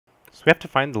So we have to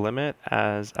find the limit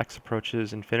as x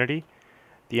approaches infinity.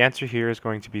 The answer here is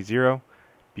going to be 0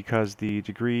 because the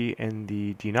degree in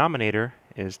the denominator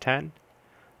is 10,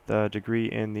 the degree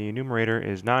in the numerator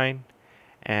is 9,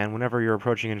 and whenever you're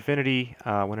approaching infinity,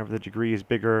 whenever the degree is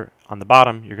bigger on the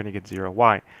bottom, you're going to get 0.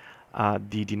 Why?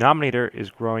 The denominator is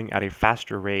growing at a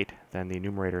faster rate than the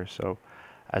numerator, so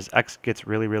as x gets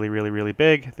really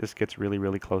big, this gets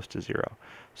really close to 0.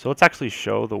 So let's actually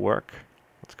show the work.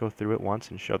 Let's go through it once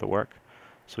and show the work.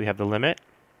 So we have the limit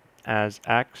as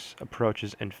x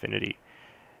approaches infinity.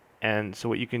 And so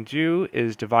what you can do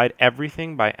is divide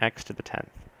everything by x to the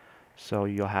 10th. So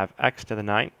you'll have x to the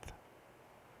 9th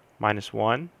minus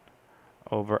 1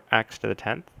 over x to the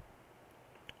 10th.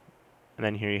 And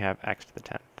then here you have x to the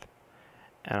 10th.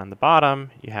 And on the bottom,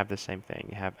 you have the same thing.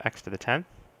 You have x to the 10th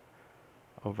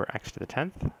over x to the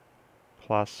 10th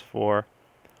plus 4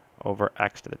 over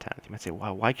x to the 10th. You might say,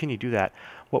 wow, why can you do that?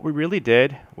 What we really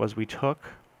did was we took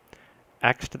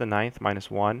x to the 9th minus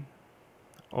 1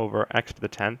 over x to the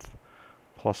 10th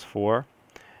plus 4.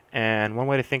 And one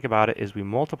way to think about it is we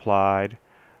multiplied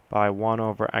by 1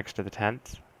 over x to the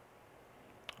 10th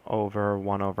over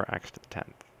 1 over x to the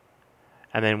 10th.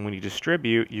 And then when you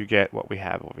distribute, you get what we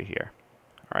have over here.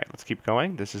 All right, let's keep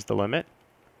going. This is the limit.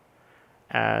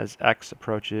 As x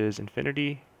approaches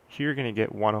infinity, here you're going to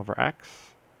get 1 over x.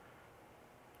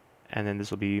 And then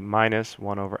this will be minus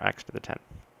 1 over x to the 10th.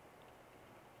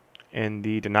 In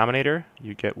the denominator,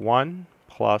 you get 1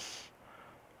 plus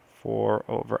 4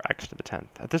 over x to the 10th.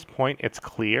 At this point, it's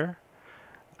clear.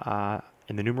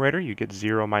 In the numerator, you get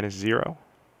 0 minus 0.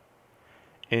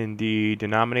 In the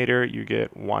denominator, you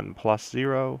get 1 plus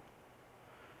 0.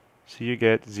 So you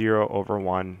get 0 over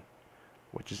 1,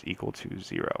 which is equal to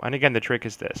 0. And again, the trick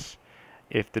is this.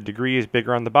 If the degree is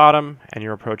bigger on the bottom and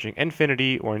you're approaching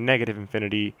infinity or negative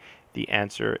infinity, the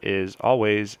answer is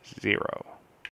always 0.